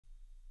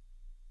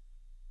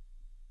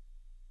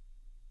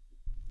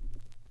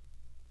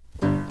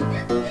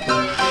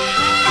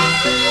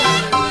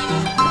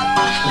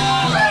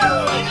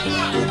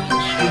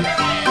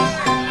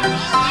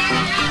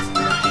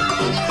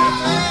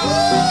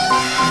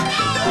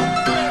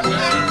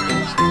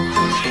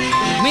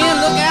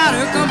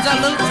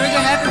comes that little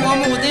trigger-happy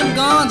woman with them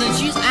guns, and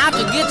she's out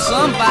to get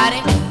somebody.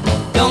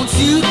 Don't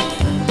shoot,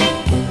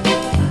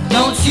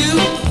 don't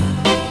shoot.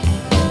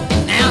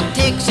 Now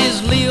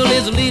Texas Lil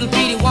is a little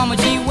bitty woman.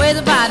 She weighs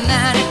about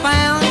 90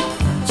 pounds.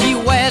 She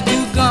wears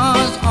two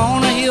guns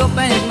on her hip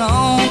and is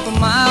known for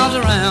miles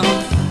around.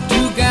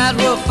 Two guys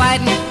were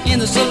fighting in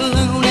the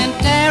saloon and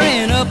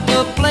tearing up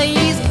the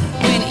place.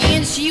 When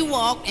in she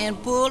walked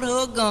and pulled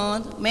her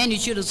guns, man, you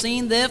should have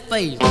seen their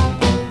face.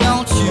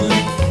 Don't shoot,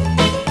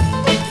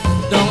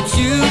 don't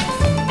shoot.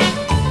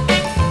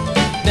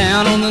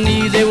 Down on the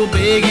knees they were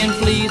begging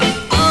please.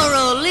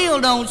 Oh, Lil,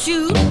 don't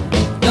shoot,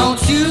 don't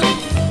shoot,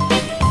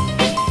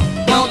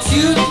 don't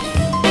shoot.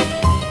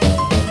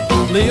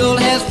 Lil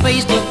has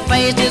faced the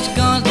fastest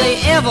guns they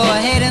ever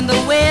had in the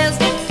West.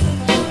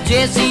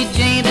 Jesse,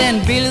 James,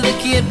 and Billy the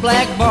Kid,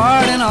 Black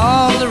Bart, and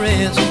all the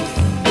rest.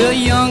 The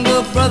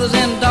younger brothers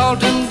and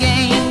Dalton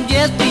gang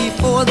just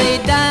before they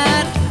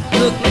died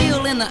looked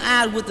Lil in the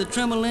eye with a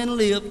trembling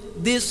lip.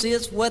 This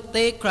is what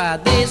they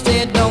cried. They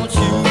said, don't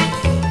shoot,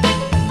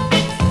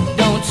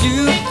 don't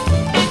shoot.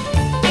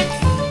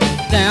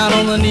 Down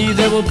on the knees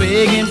they were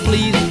begging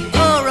please.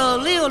 Oh,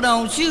 Lil,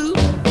 don't shoot,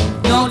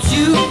 don't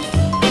shoot,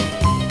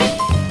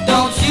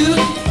 don't shoot.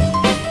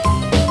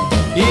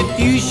 If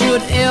you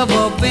should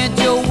ever bend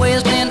your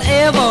waist and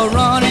ever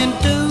run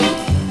into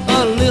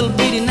a little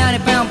bitty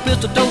 90-pound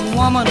pistol-toting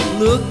woman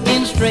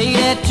looking straight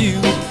at you,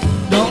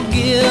 don't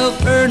give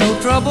her no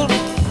trouble,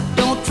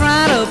 don't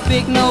try to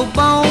pick no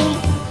bone.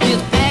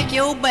 Just pack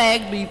your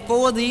bag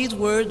before these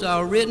words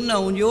are written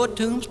on your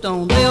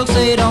tombstone. They'll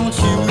say, don't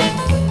shoot,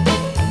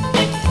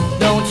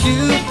 don't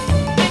shoot.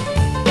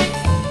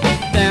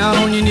 Down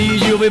on your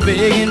knees you'll be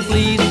begging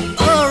please.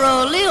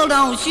 Oh, Lil,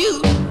 don't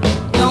shoot.